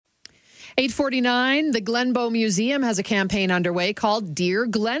8:49, the Glenbow Museum has a campaign underway called Dear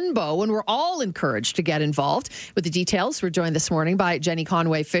Glenbow, and we're all encouraged to get involved. With the details, we're joined this morning by Jenny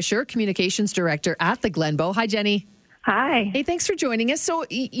Conway-Fisher, Communications Director at the Glenbow. Hi, Jenny. Hi. Hey, thanks for joining us. So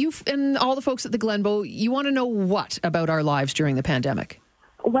you and all the folks at the Glenbow, you want to know what about our lives during the pandemic?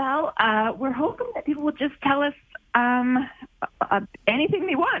 Well, we're hoping that people will just tell us anything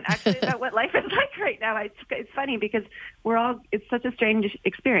they want, actually, about what life is like right now. It's funny because it's such a strange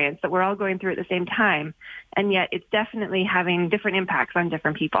experience that we're all going through at the same time, and yet it's definitely having different impacts on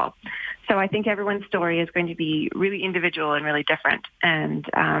different people. So I think everyone's story is going to be really individual and really different. And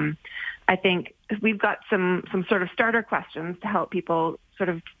I think we've got some sort of starter questions to help people sort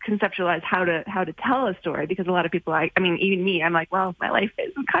of conceptualize how to tell a story, because a lot of people, I mean, even me, I'm like, well, my life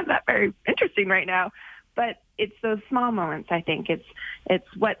isn't kind of that very interesting right now. But it's those small moments, I think. Is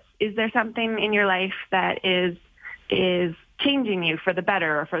there something in your life that is changing you for the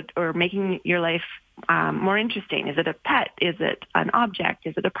better, or making your life more interesting? Is it a pet? Is it an object?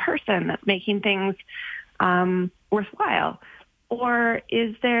 Is it a person that's making things worthwhile? Or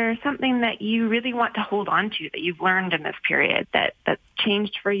is there something that you really want to hold on to that you've learned in this period that's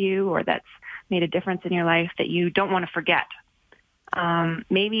changed for you, or that's made a difference in your life that you don't want to forget?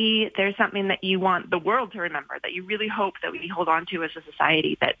 Maybe there's something that you want the world to remember, that you really hope that we hold on to as a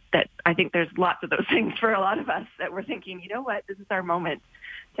society. That I think there's lots of those things for a lot of us, that we're thinking, you know what, this is our moment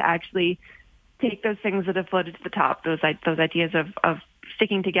to actually take those things that have floated to the top, those ideas of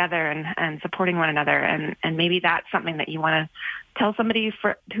sticking together and supporting one another. And maybe that's something that you want to tell somebody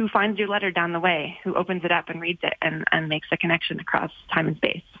who finds your letter down the way, who opens it up and reads it and makes a connection across time and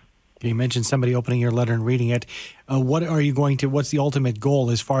space. You mentioned somebody opening your letter and reading it. What's the ultimate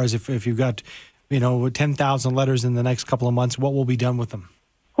goal, as far as if you've got, 10,000 letters in the next couple of months, what will be done with them?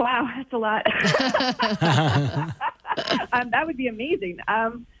 Wow, that's a lot. That would be amazing.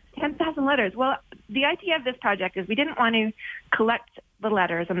 10,000 letters. Well, the idea of this project is we didn't want to collect the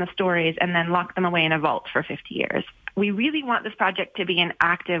letters and the stories and then lock them away in a vault for 50 years. We really want this project to be an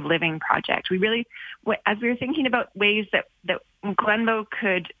active, living project. We really, as we were thinking about ways that Glenbow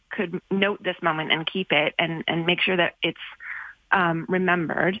could note this moment and keep it and make sure that it's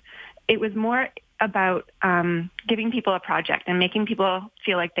remembered, it was more about giving people a project and making people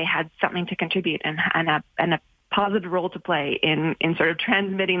feel like they had something to contribute and a positive role to play in sort of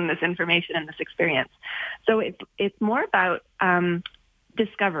transmitting this information and this experience. So it's more about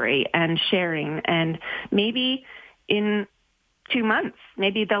discovery and sharing, and maybe in 2 months,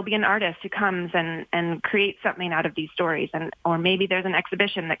 maybe there'll be an artist who comes and creates something out of these stories, or maybe there's an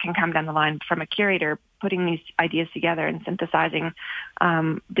exhibition that can come down the line from a curator putting these ideas together and synthesizing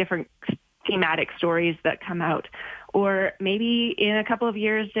different thematic stories that come out. Or maybe in a couple of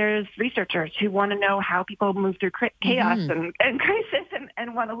years, there's researchers who want to know how people move through chaos and crisis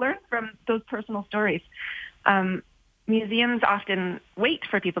and want to learn from those personal stories. Museums often wait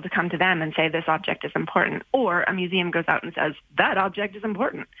for people to come to them and say this object is important, or a museum goes out and says that object is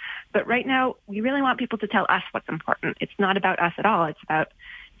important. But right now, we really want people to tell us what's important. It's not about us at all. It's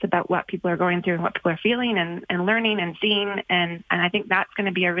about what people are going through and what people are feeling and learning and seeing. And I think that's going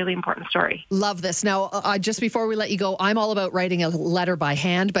to be a really important story. Love this. Now, just before we let you go, I'm all about writing a letter by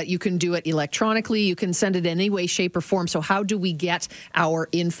hand, but you can do it electronically. You can send it in any way, shape, or form. So how do we get our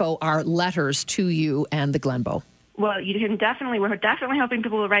info, our letters to you and the Glenbow? Well, we're definitely hoping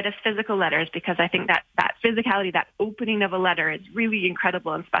people will write us physical letters, because I think that physicality, that opening of a letter, is really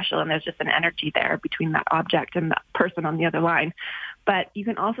incredible and special, and there's just an energy there between that object and that person on the other line. But you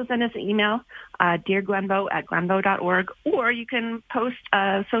can also send us an email, dearglenbow@glenbow.org, or you can post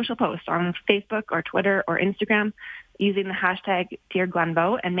a social post on Facebook or Twitter or Instagram using the hashtag Dear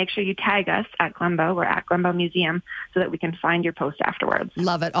Glenbow, and make sure you tag us at Glenbow or at Glenbow Museum so that we can find your post afterwards.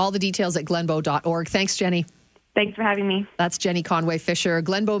 Love it. All the details at glenbow.org. Thanks, Jenny. Thanks for having me. That's Jenny Conway-Fisher,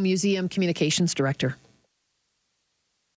 Glenbow Museum Communications Director.